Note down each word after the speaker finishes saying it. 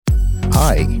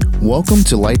Hi, welcome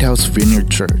to Lighthouse Vineyard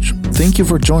Church. Thank you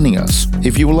for joining us.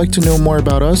 If you would like to know more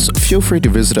about us, feel free to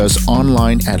visit us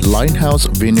online at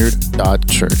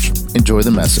lighthousevineyard.church. Enjoy the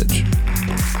message.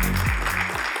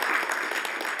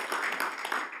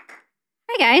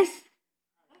 Hi guys.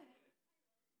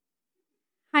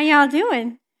 How y'all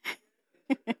doing?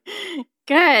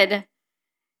 Good.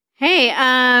 Hey,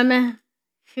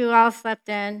 who all slept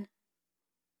in?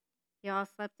 You all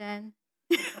slept in?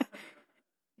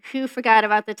 Who forgot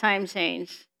about the time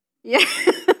change? Yeah.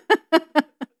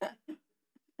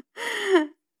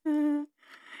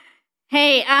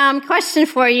 Hey, question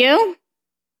for you.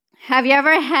 Have you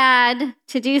ever had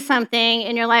to do something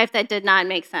in your life that did not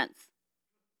make sense?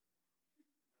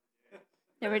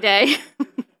 Every day?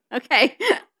 Okay.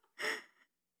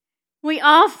 We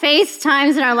all face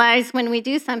times in our lives when we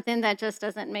do something that just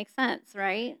doesn't make sense,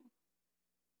 right?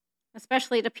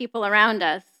 Especially to people around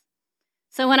us.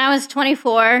 So when I was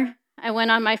 24, I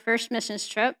went on my first missions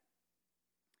trip,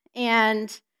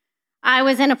 and I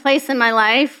was in a place in my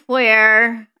life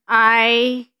where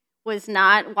I was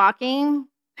not walking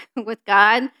with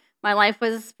God. My life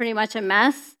was pretty much a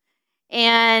mess,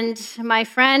 and my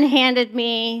friend handed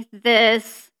me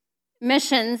this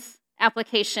missions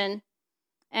application,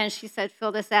 and she said,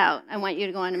 fill this out. I want you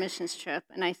to go on a missions trip.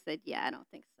 And I said, yeah, I don't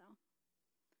think so.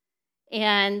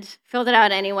 And filled it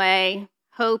out anyway,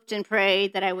 hoped and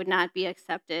prayed that I would not be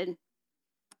accepted.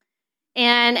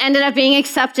 And ended up being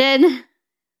accepted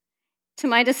to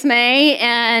my dismay.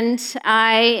 And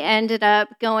I ended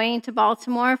up going to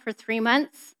Baltimore for 3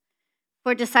 months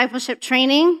for discipleship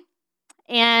training.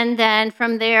 And then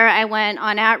from there, I went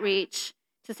on outreach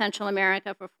to Central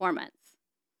America for 4 months.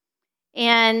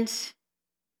 And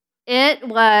it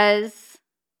was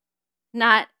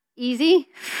not easy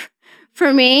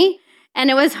for me, and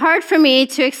it was hard for me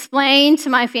to explain to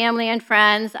my family and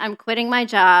friends, I'm quitting my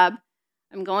job,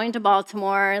 I'm going to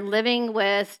Baltimore, living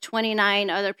with 29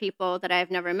 other people that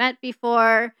I've never met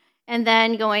before, and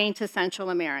then going to Central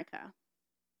America.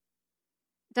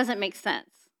 It doesn't make sense,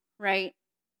 right?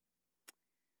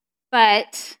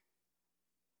 But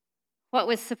what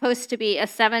was supposed to be a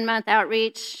 7-month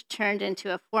outreach turned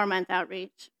into a 4-month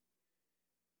outreach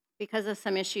because of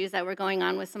some issues that were going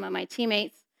on with some of my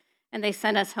teammates, and they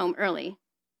sent us home early.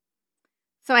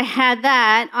 So I had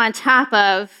that on top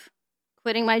of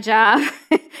quitting my job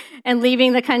and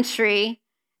leaving the country,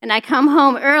 and I come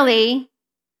home early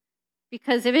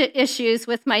because of issues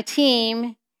with my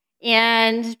team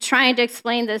and trying to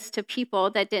explain this to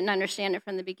people that didn't understand it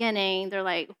from the beginning. They're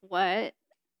like, what?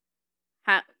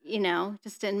 How,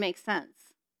 just didn't make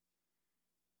sense.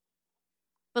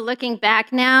 But looking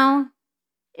back now,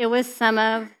 it was some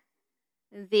of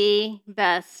the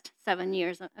best 7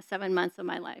 months of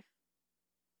my life.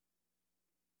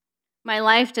 My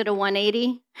life did a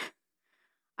 180.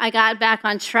 I got back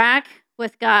on track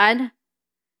with God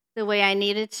the way I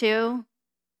needed to.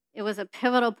 It was a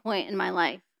pivotal point in my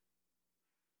life,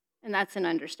 and that's an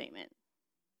understatement.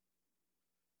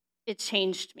 It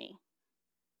changed me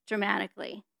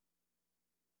dramatically.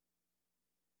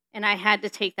 And I had to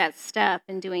take that step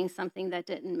in doing something that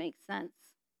didn't make sense.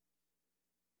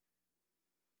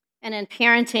 And in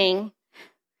parenting,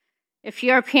 if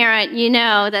you're a parent, you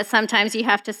know that sometimes you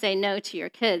have to say no to your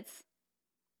kids,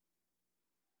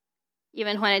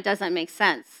 even when it doesn't make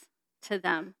sense to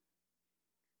them.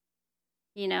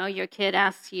 Your kid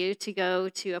asks you to go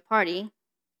to a party,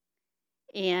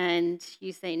 and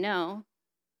you say no,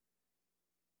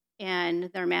 and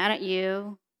they're mad at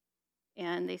you,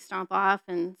 and they stomp off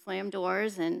and slam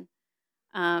doors, and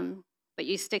but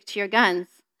you stick to your guns.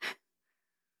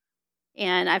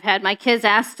 And I've had my kids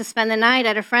ask to spend the night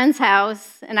at a friend's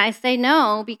house, and I say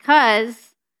no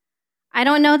because I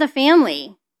don't know the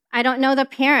family. I don't know the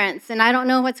parents, and I don't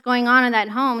know what's going on in that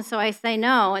home, so I say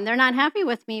no. And they're not happy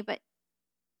with me, but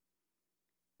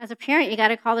as a parent, you got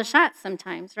to call the shots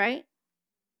sometimes, right?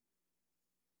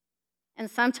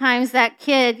 And sometimes that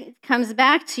kid comes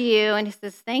back to you and he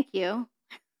says, thank you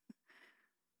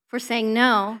for saying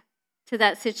no to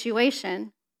that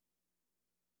situation.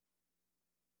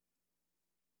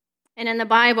 And in the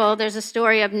Bible, there's a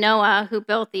story of Noah who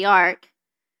built the ark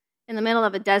in the middle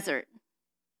of a desert.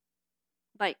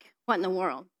 Like, what in the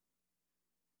world?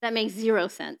 That makes zero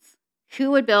sense.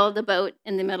 Who would build a boat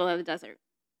in the middle of a desert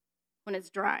when it's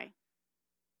dry?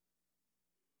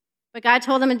 But God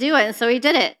told him to do it, and so he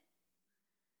did it.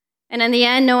 And in the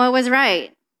end, Noah was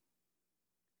right.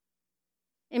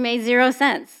 It made zero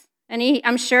sense. And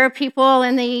I'm sure people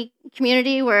in the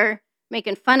community were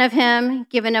making fun of him,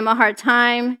 giving him a hard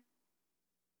time.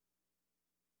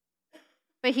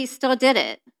 But he still did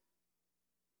it.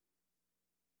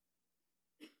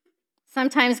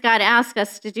 Sometimes God asks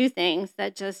us to do things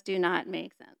that just do not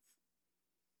make sense.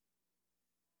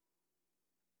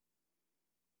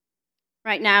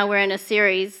 Right now, we're in a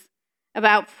series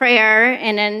about prayer,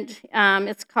 and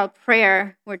it's called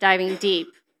Prayer, We're Diving Deep.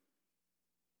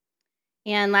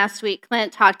 And last week,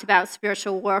 Clint talked about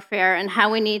spiritual warfare and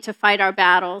how we need to fight our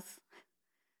battles,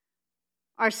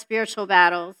 our spiritual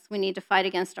battles. We need to fight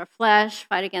against our flesh,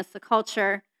 fight against the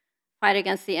culture, fight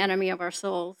against the enemy of our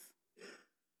souls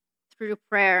through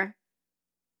prayer.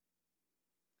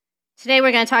 Today,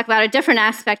 we're going to talk about a different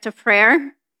aspect of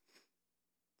prayer.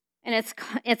 And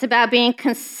it's about being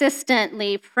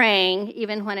consistently praying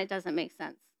even when it doesn't make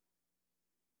sense.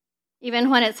 Even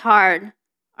when it's hard.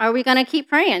 Are we going to keep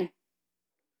praying?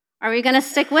 Are we going to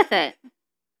stick with it?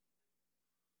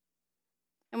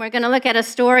 And we're going to look at a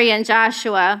story in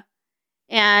Joshua,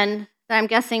 and that I'm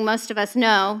guessing most of us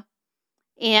know.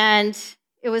 And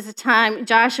it was a time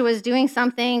Joshua was doing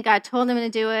something, God told him to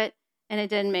do it, and it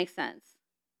didn't make sense.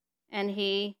 And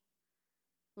he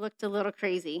looked a little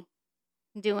crazy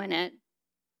doing it.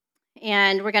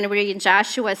 And we're going to read in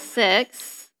Joshua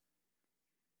 6,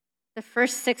 the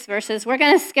first 6 verses. We're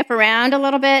going to skip around a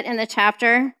little bit in the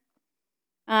chapter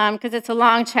because it's a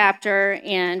long chapter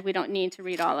and we don't need to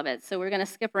read all of it. So we're going to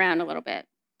skip around a little bit.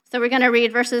 So we're going to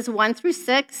read verses 1 through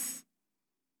 6.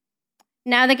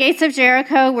 Now the gates of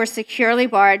Jericho were securely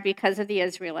barred because of the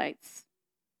Israelites.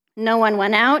 No one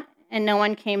went out and no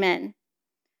one came in.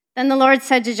 Then the Lord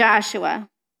said to Joshua,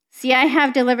 "See, I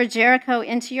have delivered Jericho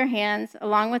into your hands,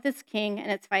 along with its king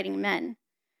and its fighting men.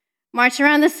 March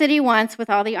around the city once with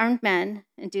all the armed men,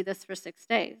 and do this for 6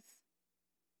 days.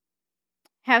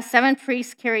 Have 7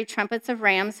 priests carry trumpets of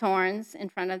ram's horns in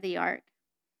front of the ark.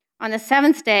 On the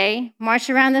 7th day, march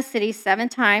around the city 7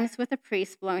 times with the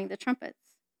priests blowing the trumpets.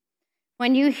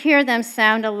 When you hear them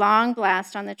sound a long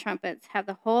blast on the trumpets, have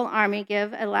the whole army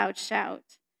give a loud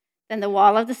shout. Then the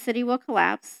wall of the city will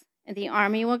collapse, and the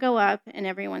army will go up, and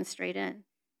everyone straight in."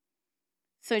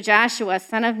 So Joshua,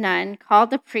 son of Nun,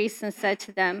 called the priests and said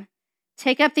to them,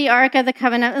 "Take up the ark of the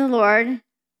covenant of the Lord,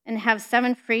 and have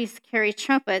 7 priests carry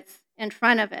trumpets in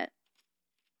front of it."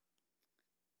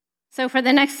 So for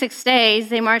the next 6 days,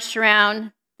 they marched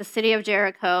around the city of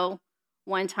Jericho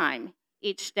 1 time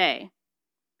each day,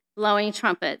 blowing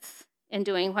trumpets and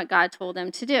doing what God told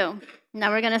them to do.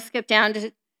 Now we're going to skip down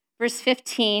to verse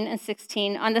 15 and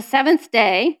 16. On the 7th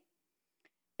day,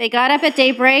 they got up at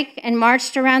daybreak and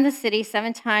marched around the city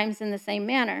 7 times in the same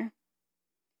manner,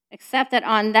 except that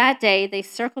on that day they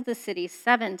circled the city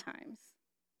 7 times.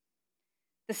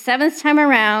 The 7th time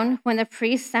around, when the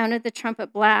priest sounded the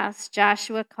trumpet blast,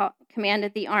 Joshua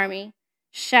commanded the army,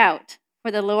 "Shout,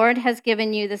 for the Lord has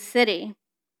given you the city."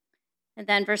 And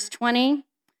then verse 20,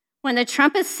 when the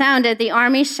trumpet sounded, the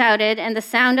army shouted, and the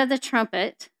sound of the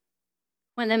trumpet,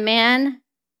 when the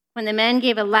men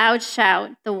gave a loud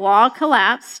shout, the wall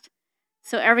collapsed,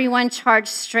 so everyone charged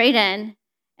straight in,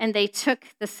 and they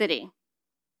took the city.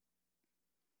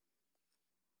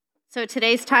 So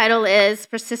today's title is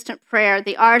Persistent Prayer,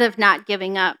 the Art of Not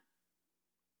Giving Up.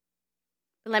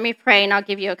 But let me pray, and I'll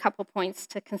give you a couple points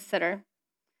to consider.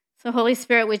 So Holy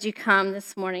Spirit, would you come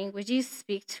this morning? Would you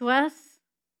speak to us?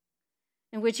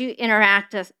 And would you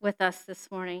interact with us this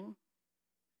morning?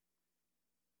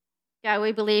 God,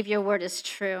 we believe your word is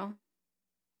true.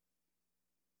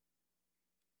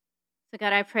 So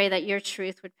God, I pray that your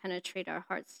truth would penetrate our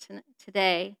hearts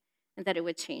today and that it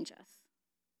would change us.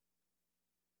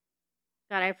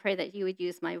 God, I pray that you would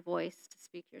use my voice to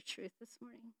speak your truth this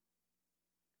morning.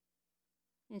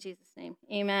 In Jesus' name,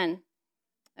 amen.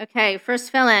 Okay,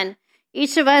 first fill-in.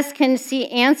 Each of us can see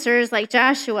answers like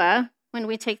Joshua when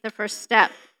we take the first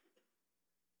step.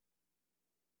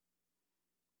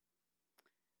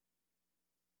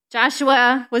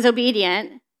 Joshua was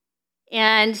obedient,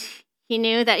 and he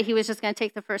knew that he was just going to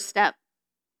take the first step,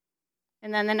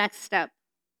 and then the next step,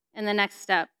 and the next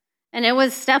step. And it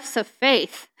was steps of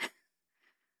faith.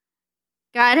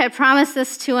 God had promised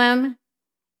this to him,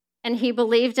 and he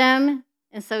believed him,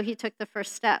 and so he took the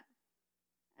first step,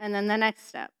 and then the next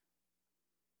step.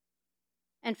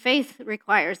 And faith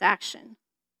requires action.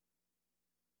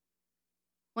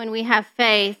 When we have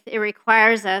faith, it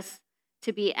requires us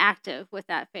to be active with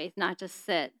that faith, not just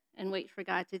sit and wait for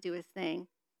God to do his thing,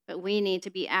 but we need to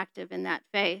be active in that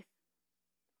faith.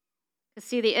 You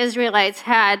see, the Israelites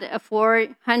had a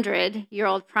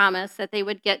 400-year-old promise that they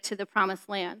would get to the promised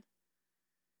land.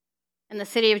 And the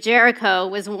city of Jericho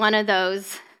was one of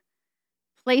those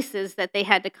places that they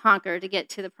had to conquer to get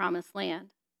to the promised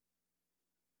land.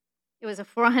 It was a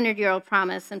 400-year-old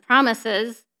promise, and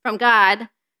promises from God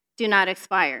do not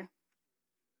expire.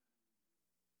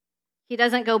 He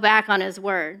doesn't go back on his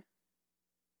word.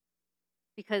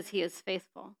 because he is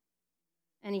faithful.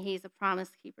 And he's a promise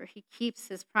keeper. He keeps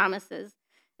his promises.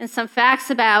 And some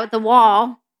facts about the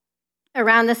wall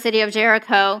around the city of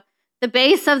Jericho. The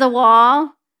base of the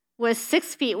wall was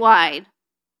 6 feet wide.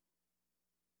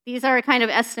 These are kind of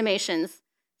estimations,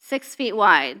 6 feet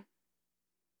wide.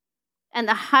 And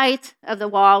the height of the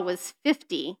wall was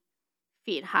 50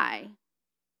 feet high.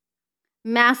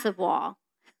 Massive wall.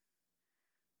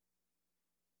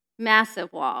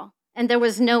 Massive wall. And there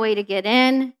was no way to get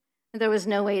in, and there was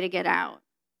no way to get out.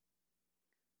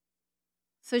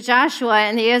 So Joshua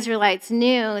and the Israelites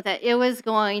knew that it was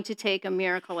going to take a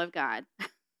miracle of God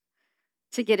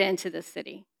to get into the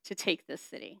city, to take this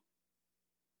city.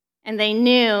 And they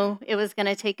knew it was going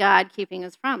to take God keeping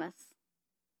his promise.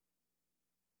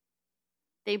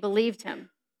 They believed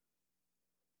him.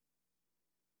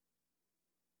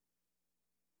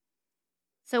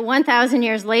 So 1,000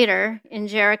 years later in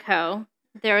Jericho,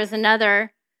 there is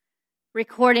another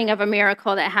recording of a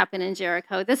miracle that happened in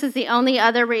Jericho. This is the only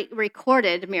other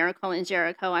recorded miracle in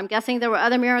Jericho. I'm guessing there were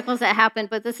other miracles that happened,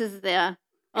 but this is the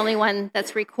only one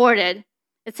that's recorded.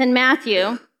 It's in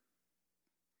Matthew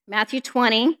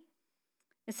 20.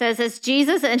 It says, as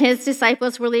Jesus and his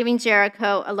disciples were leaving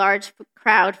Jericho, a large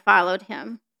crowd followed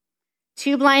him.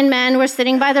 2 blind men were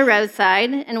sitting by the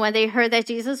roadside, and when they heard that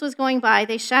Jesus was going by,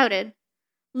 they shouted,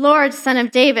 Lord, Son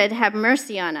of David, have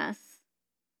mercy on us.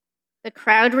 The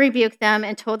crowd rebuked them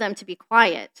and told them to be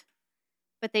quiet,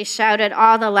 but they shouted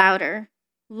all the louder,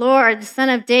 Lord, Son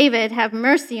of David, have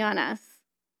mercy on us.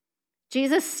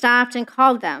 Jesus stopped and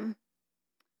called them.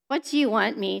 What do you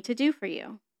want me to do for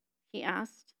you? He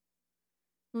asked.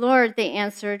 Lord, they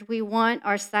answered, we want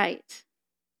our sight.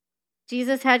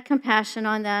 Jesus had compassion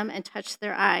on them and touched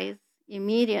their eyes.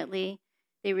 Immediately,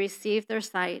 they received their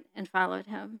sight and followed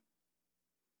him.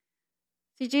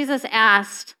 See, Jesus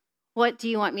asked, what do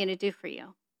you want me to do for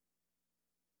you?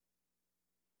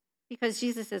 Because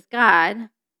Jesus is God,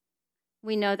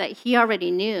 we know that he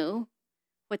already knew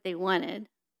what they wanted.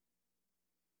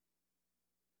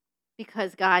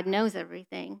 Because God knows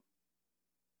everything.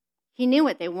 He knew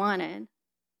what they wanted,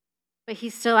 but he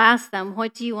still asked them,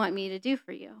 what do you want me to do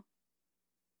for you?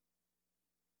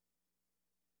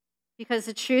 Because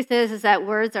the truth is that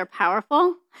words are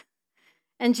powerful,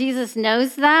 and Jesus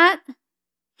knows that.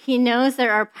 He knows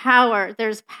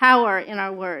there's power in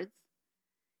our words.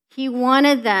 He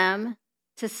wanted them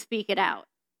to speak it out.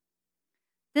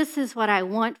 This is what I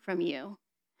want from you.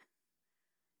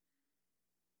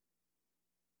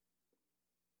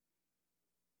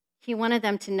 He wanted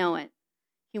them to know it.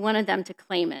 He wanted them to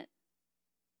claim it.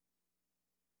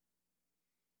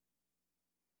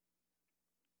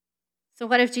 So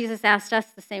what if Jesus asked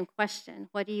us the same question?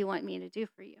 What do you want me to do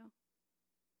for you?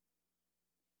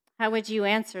 How would you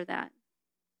answer that?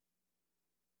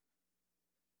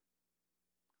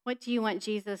 What do you want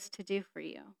Jesus to do for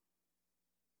you?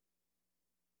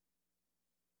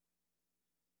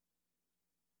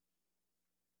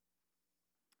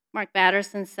 Mark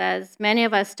Batterson says, many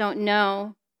of us don't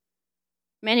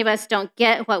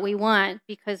get what we want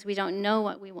because we don't know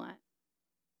what we want.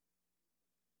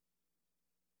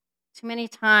 Too many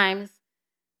times,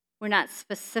 we're not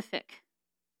specific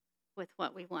with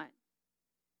what we want.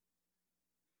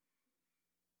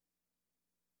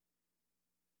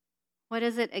 What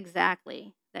is it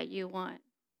exactly that you want?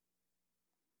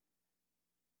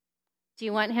 Do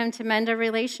you want him to mend a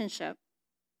relationship?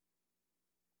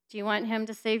 Do you want him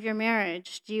to save your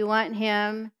marriage? Do you want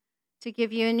him to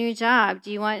give you a new job?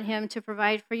 Do you want him to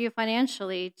provide for you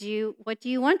financially? What do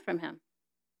you want from him?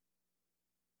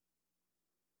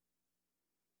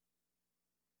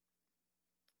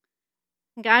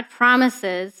 God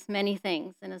promises many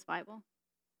things in his Bible,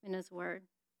 in his word.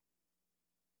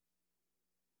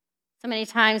 So many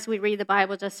times we read the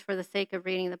Bible just for the sake of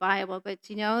reading the Bible, but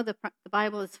the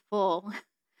Bible is full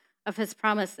of his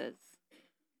promises.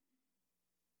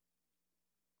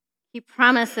 He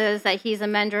promises that he's a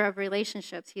mender of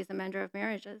relationships. He's a mender of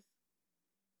marriages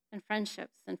and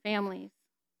friendships and families.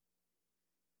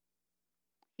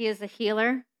 He is a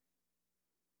healer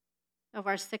of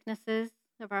our sicknesses,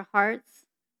 of our hearts.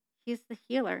 He's the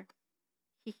healer.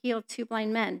 He healed 2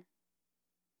 blind men.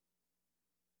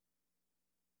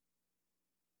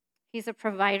 He's a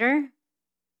provider.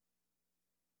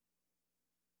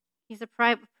 He's a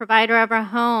provider of our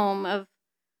home, of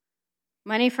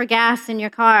money for gas in your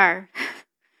car,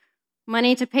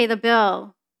 money to pay the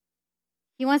bill.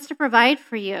 He wants to provide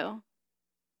for you.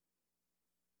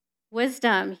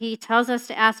 Wisdom. He tells us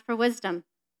to ask for wisdom.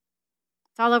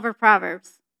 It's all over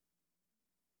Proverbs.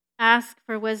 Ask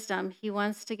for wisdom. He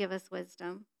wants to give us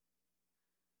wisdom.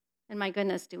 And my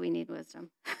goodness, do we need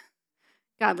wisdom?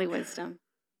 Godly wisdom.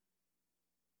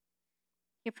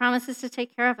 He promises to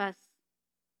take care of us.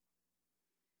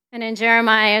 And in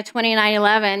Jeremiah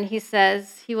 29:11, he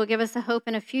says he will give us a hope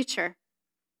and a future.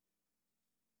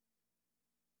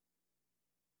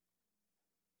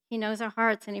 He knows our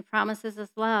hearts, and he promises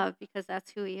us love because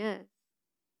that's who he is.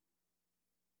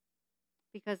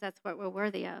 Because that's what we're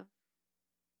worthy of.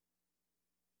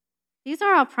 These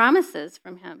are all promises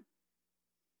from him.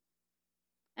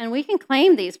 And we can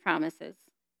claim these promises.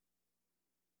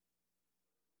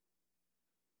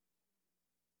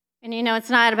 And it's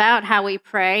not about how we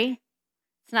pray.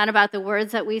 It's not about the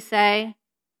words that we say,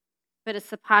 but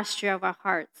it's the posture of our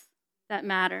hearts that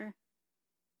matter.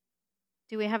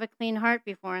 Do we have a clean heart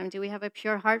before him? Do we have a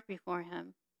pure heart before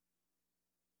him?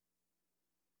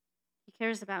 He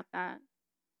cares about that.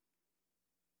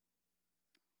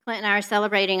 Clint and I are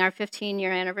celebrating our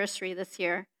 15-year anniversary this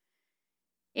year.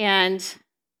 And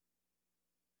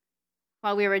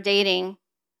while we were dating,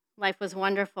 life was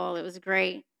wonderful. It was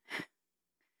great.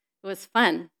 It was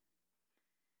fun.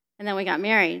 And then we got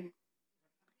married.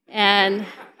 And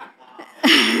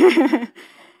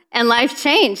and life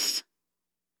changed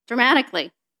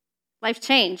dramatically. Life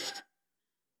changed.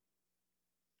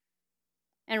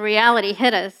 And reality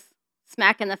hit us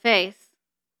smack in the face,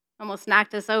 almost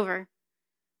knocked us over.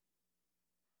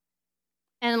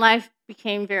 And life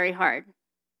became very hard.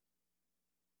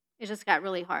 It just got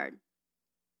really hard.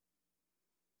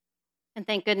 And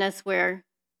thank goodness we're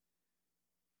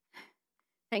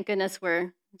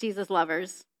Jesus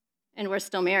lovers, and we're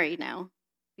still married now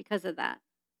because of that.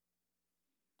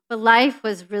 But life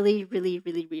was really, really,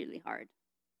 really, really hard.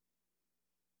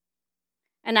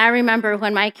 And I remember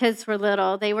when my kids were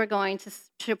little, they were going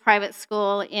to private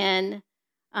school in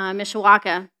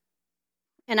Mishawaka.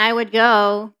 And I would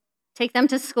go take them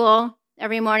to school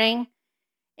every morning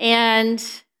and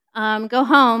go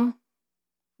home.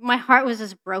 My heart was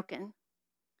just broken.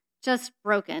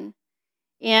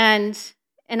 And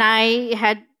I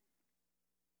had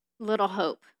little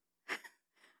hope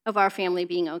of our family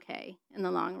being okay in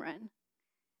the long run.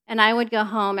 And I would go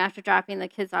home after dropping the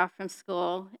kids off from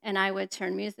school, and I would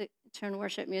turn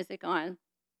worship music on,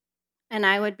 and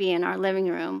I would be in our living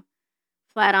room,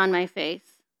 flat on my face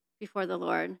before the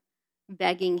Lord,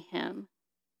 begging him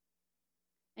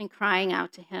and crying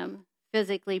out to him,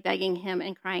 physically begging him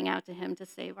and crying out to him to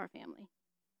save our family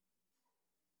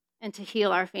and to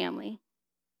heal our family.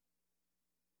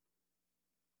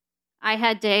 I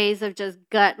had days of just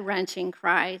gut-wrenching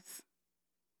cries.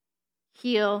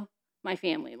 Heal my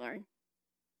family, Lord.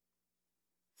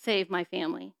 Save my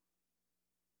family.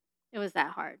 It was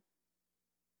that hard.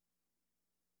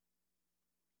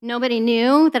 Nobody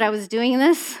knew that I was doing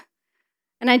this,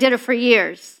 and I did it for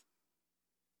years.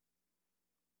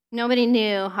 Nobody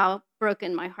knew how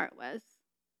broken my heart was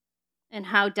and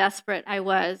how desperate I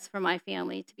was for my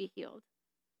family to be healed.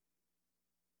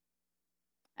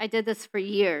 I did this for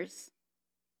years.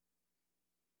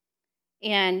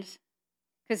 And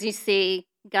because you see,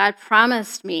 God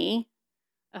promised me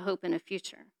a hope and a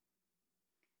future.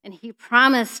 And he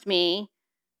promised me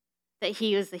that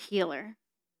he was the healer.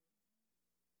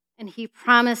 And he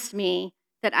promised me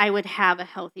that I would have a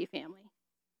healthy family.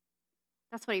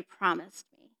 That's what he promised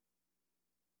me.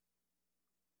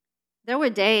 There were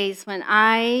days when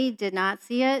I did not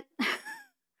see it.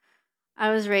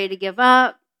 I was ready to give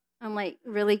up. I'm like,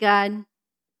 really, God?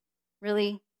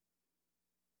 Really?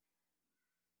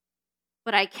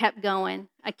 But I kept going.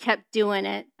 I kept doing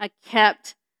it. I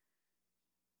kept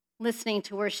listening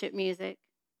to worship music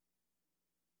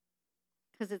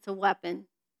because it's a weapon.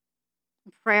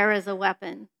 Prayer is a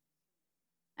weapon.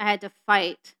 I had to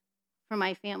fight for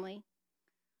my family.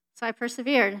 So I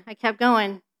persevered. I kept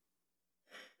going.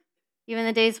 Even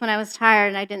the days when I was tired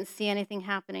and I didn't see anything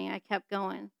happening, I kept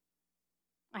going.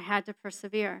 I had to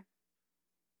persevere.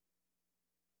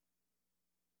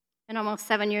 And almost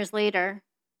 7 years later,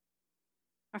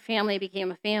 our family became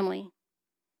a family.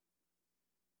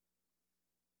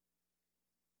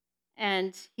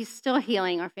 And he's still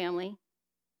healing our family.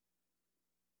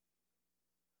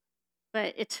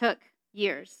 But it took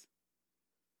years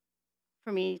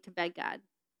for me to beg God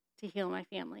to heal my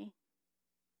family.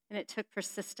 And it took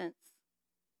persistence.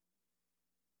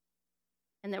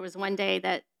 And there was one day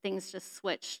that things just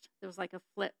switched. There was like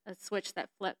a switch that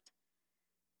flipped.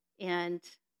 And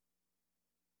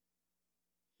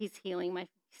he's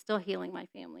still healing my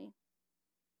family.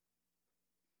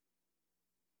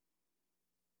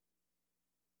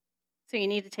 So you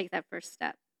need to take that first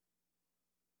step.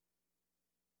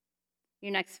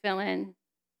 Your next fill-in.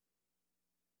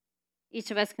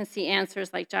 Each of us can see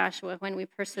answers like Joshua when we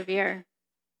persevere.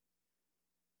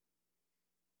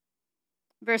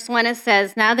 Verse 1, it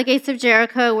says, "Now the gates of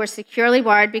Jericho were securely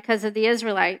barred because of the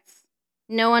Israelites.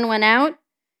 No one went out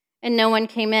and no one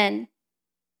came in."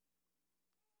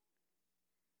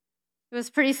 It was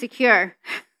pretty secure.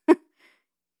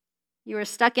 You were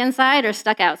stuck inside or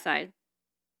stuck outside.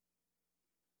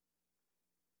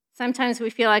 Sometimes we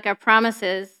feel like our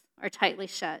promises are tightly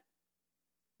shut.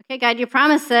 Okay, God, you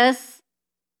promised this.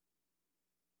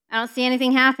 I don't see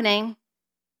anything happening.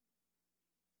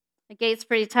 The gate's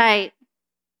pretty tight.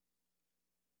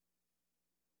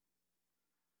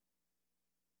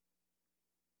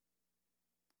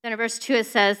 Then in verse 2 it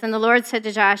says, "Then the Lord said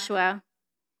to Joshua,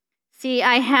 'See,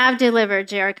 I have delivered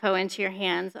Jericho into your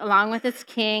hands, along with its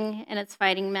king and its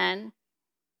fighting men.'"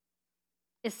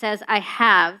 It says, "I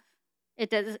have." It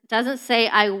doesn't say,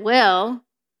 "I will."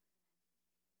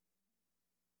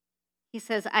 He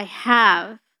says, "I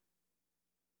have,"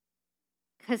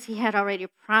 because he had already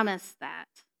promised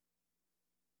that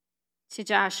to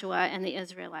Joshua and the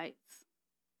Israelites.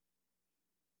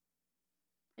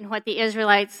 And what the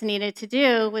Israelites needed to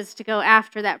do was to go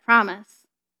after that promise.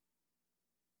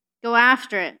 Go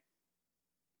after it.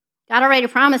 God already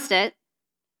promised it.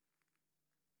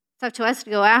 It's up to us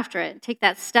to go after it. Take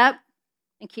that step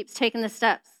and keep taking the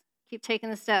steps. Keep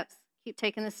taking the steps. Keep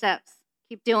taking the steps.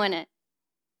 Keep doing it.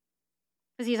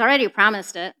 Because he's already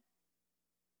promised it.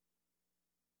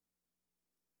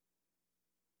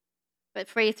 But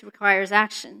faith requires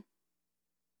action.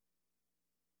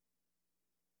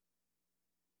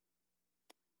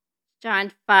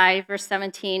 John 5, verse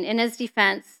 17. In his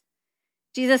defense,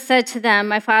 Jesus said to them,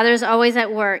 "My Father is always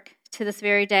at work to this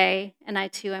very day, and I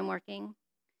too am working."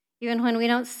 Even when we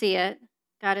don't see it,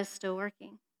 God is still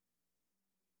working.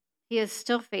 He is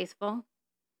still faithful.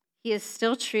 He is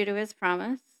still true to his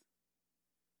promise.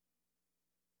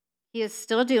 He is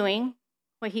still doing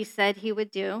what he said he would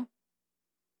do,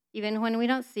 even when we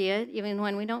don't see it, even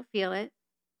when we don't feel it,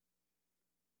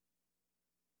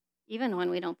 even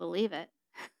when we don't believe it.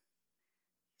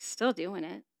 He's still doing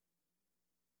it.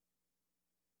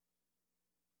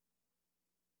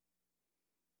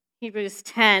 Hebrews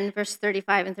 10, verse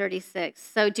 35 and 36.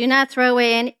 "So do not throw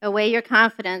away your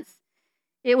confidence.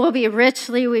 It will be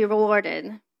richly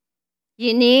rewarded.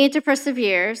 You need to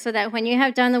persevere so that when you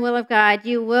have done the will of God,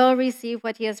 you will receive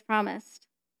what he has promised."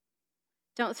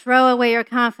 Don't throw away your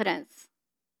confidence,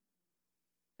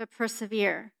 but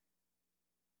persevere.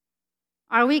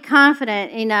 Are we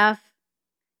confident enough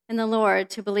in the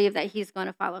Lord to believe that he's going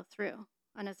to follow through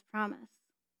on his promise?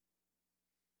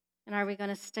 And are we going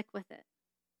to stick with it?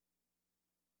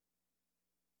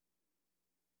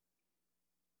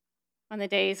 On the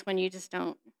days when you just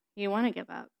don't, you want to give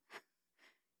up.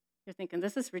 You're thinking,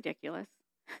 this is ridiculous.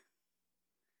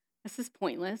 This is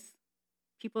pointless.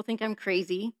 People think I'm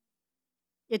crazy.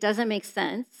 It doesn't make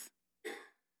sense.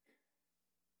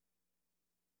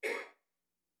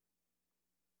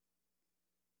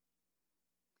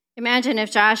 Imagine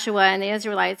if Joshua and the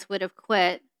Israelites would have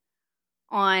quit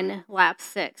on lap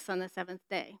 6 on the 7th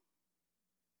day.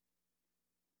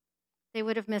 They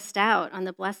would have missed out on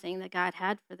the blessing that God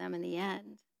had for them in the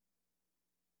end.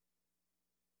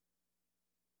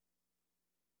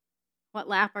 What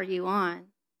lap are you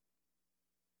on?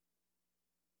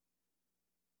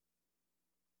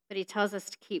 But he tells us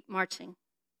to keep marching.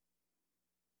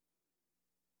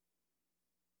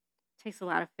 It takes a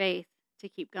lot of faith to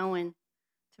keep going,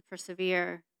 to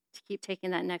persevere, to keep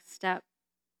taking that next step.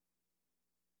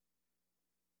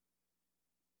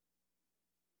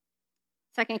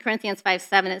 2 Corinthians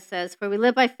 5:7, it says, "For we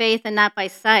live by faith and not by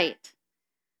sight."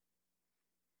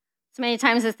 So many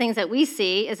times the things that we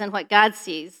see isn't what God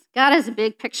sees. God is a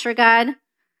big picture God.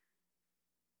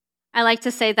 I like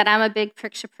to say that I'm a big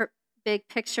picture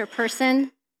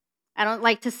person. I don't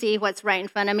like to see what's right in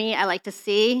front of me. I like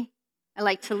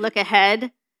to look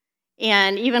ahead.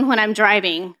 And even when I'm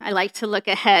driving, I like to look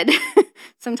ahead.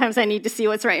 Sometimes I need to see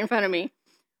what's right in front of me.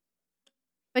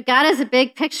 But God is a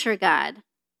big picture God.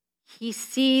 He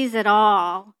sees it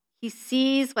all. He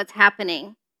sees what's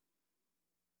happening.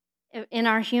 In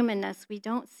our humanness, we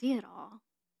don't see it all.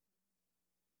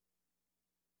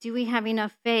 Do we have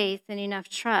enough faith and enough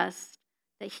trust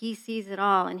that he sees it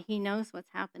all and he knows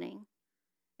what's happening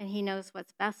and he knows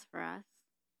what's best for us,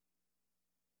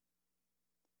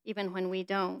 even when we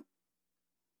don't?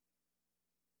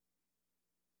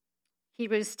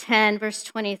 Hebrews 10, verse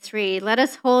 23, "Let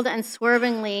us hold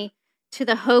unswervingly to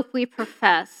the hope we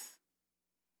profess,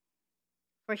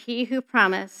 for he who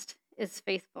promised is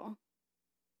faithful."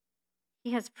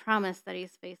 He has promised that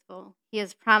he's faithful. He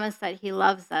has promised that he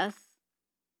loves us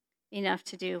enough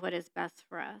to do what is best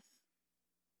for us.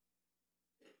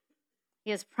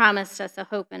 He has promised us a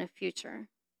hope and a future.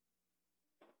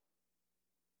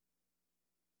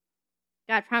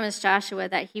 God promised Joshua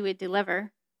that he would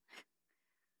deliver,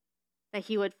 that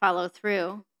he would follow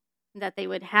through, and that they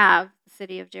would have the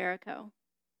city of Jericho.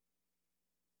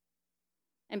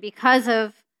 And because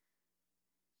of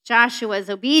Joshua's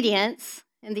obedience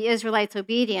and the Israelites'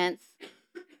 obedience,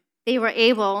 they were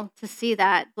able to see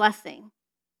that blessing.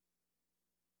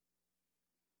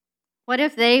 What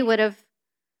if they would have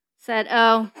said,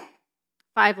 oh,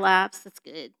 5 laps, that's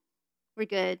good. We're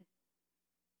good.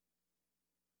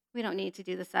 We don't need to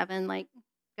do the 7 like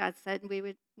God said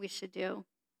we should do.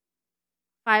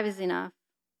 5 is enough.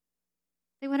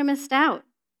 They would have missed out.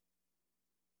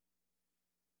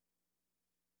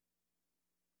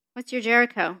 What's your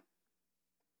Jericho?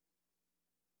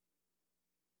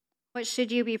 What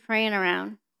should you be praying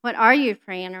around? What are you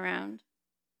praying around?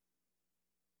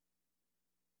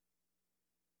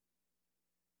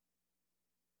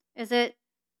 Is it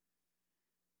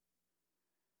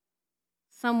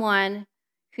someone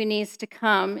who needs to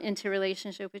come into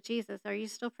relationship with Jesus? Are you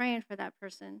still praying for that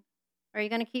person? Are you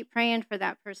going to keep praying for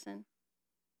that person?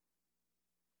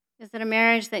 Is it a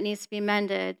marriage that needs to be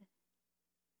mended?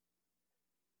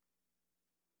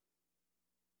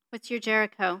 What's your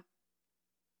Jericho?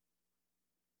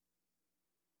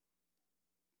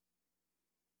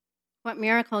 What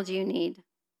miracle do you need?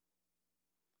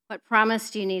 What promise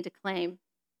do you need to claim?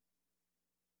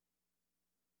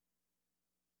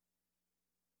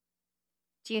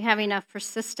 Do you have enough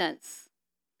persistence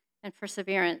and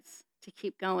perseverance to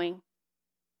keep going?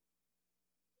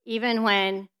 Even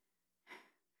when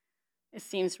it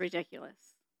seems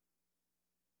ridiculous.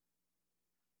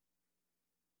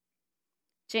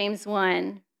 James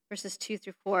 1, verses 2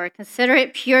 through 4. Consider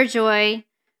it pure joy,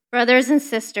 brothers and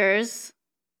sisters,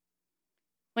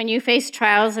 when you face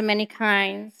trials of many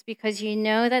kinds, because you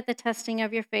know that the testing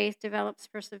of your faith develops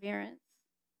perseverance.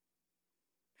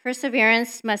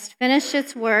 Perseverance must finish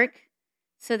its work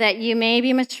so that you may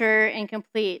be mature and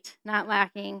complete, not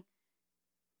lacking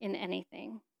in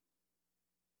anything.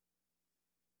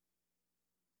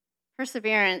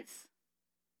 Perseverance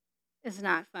is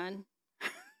not fun.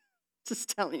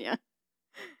 Just telling you.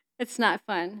 It's not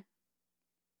fun.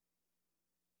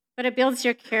 But it builds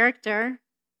your character.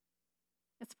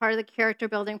 It's part of the character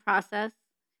building process.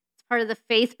 It's part of the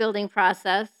faith building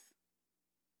process.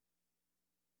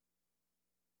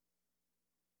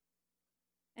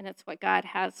 And it's what God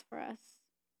has for us.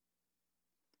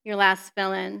 Your last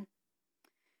fill-in.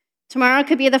 Tomorrow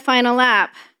could be the final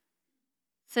lap,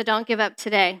 so don't give up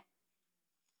today.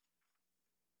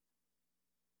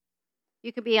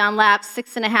 You could be on lap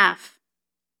 6.5.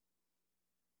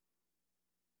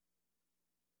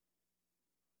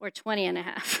 Or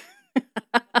 20.5.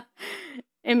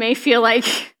 It may feel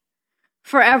like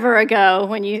forever ago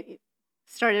when you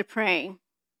started praying.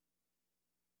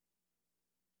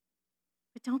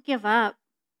 But don't give up.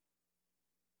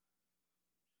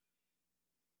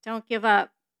 Don't give up.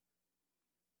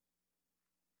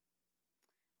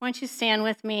 Why don't you stand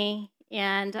with me?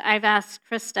 And I've asked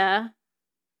Krista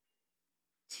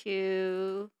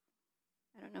to,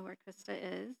 I don't know where Krista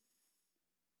is.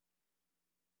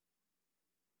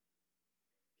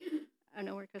 I don't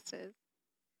know where Krista is.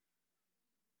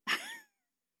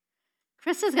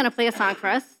 Krista's going to play a song for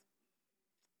us.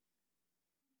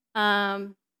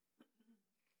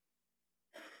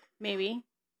 Maybe.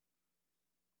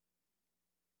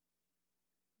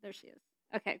 There she is.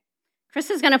 Okay.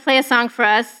 Krista's going to play a song for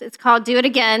us. It's called Do It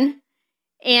Again.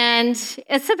 And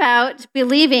it's about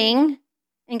believing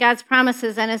in God's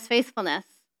promises and his faithfulness.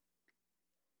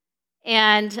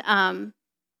 And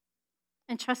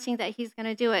trusting that he's going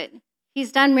to do it.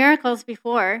 He's done miracles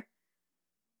before.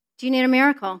 Do you need a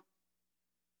miracle?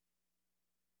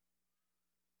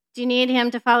 Do you need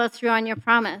him to follow through on your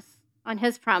promise, on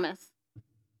his promise?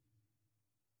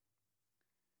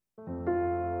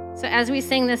 So as we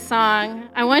sing this song,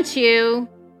 I want you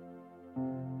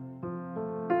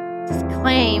to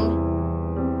claim,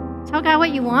 tell God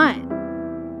what you want.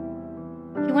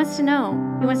 He wants to know.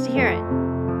 He wants to hear it.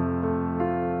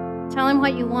 Tell him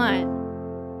what you want.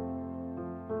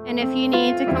 And if you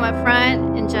need to come up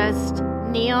front and just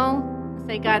kneel and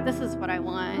say, God, this is what I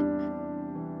want.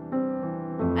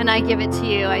 And I give it to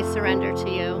you. I surrender to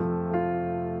you.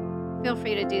 Feel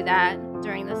free to do that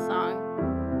during this song.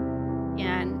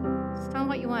 And just tell him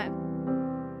what you want.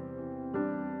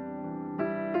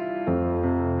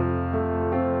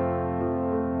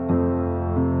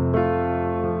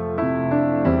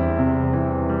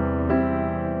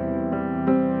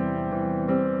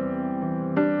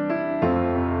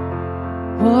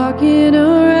 Walking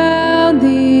around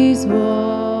these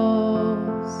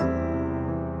walls,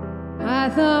 I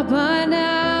thought by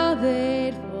now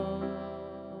they'd fall.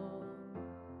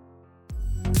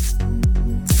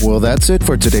 Well, that's it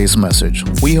for today's message.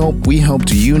 We hope we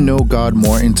helped you know God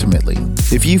more intimately.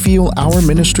 If you feel our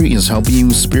ministry is helping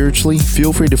you spiritually,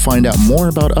 feel free to find out more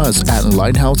about us at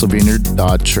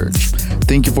lighthousevineyard.church.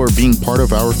 Thank you for being part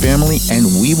of our family, and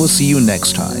we will see you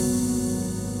next time.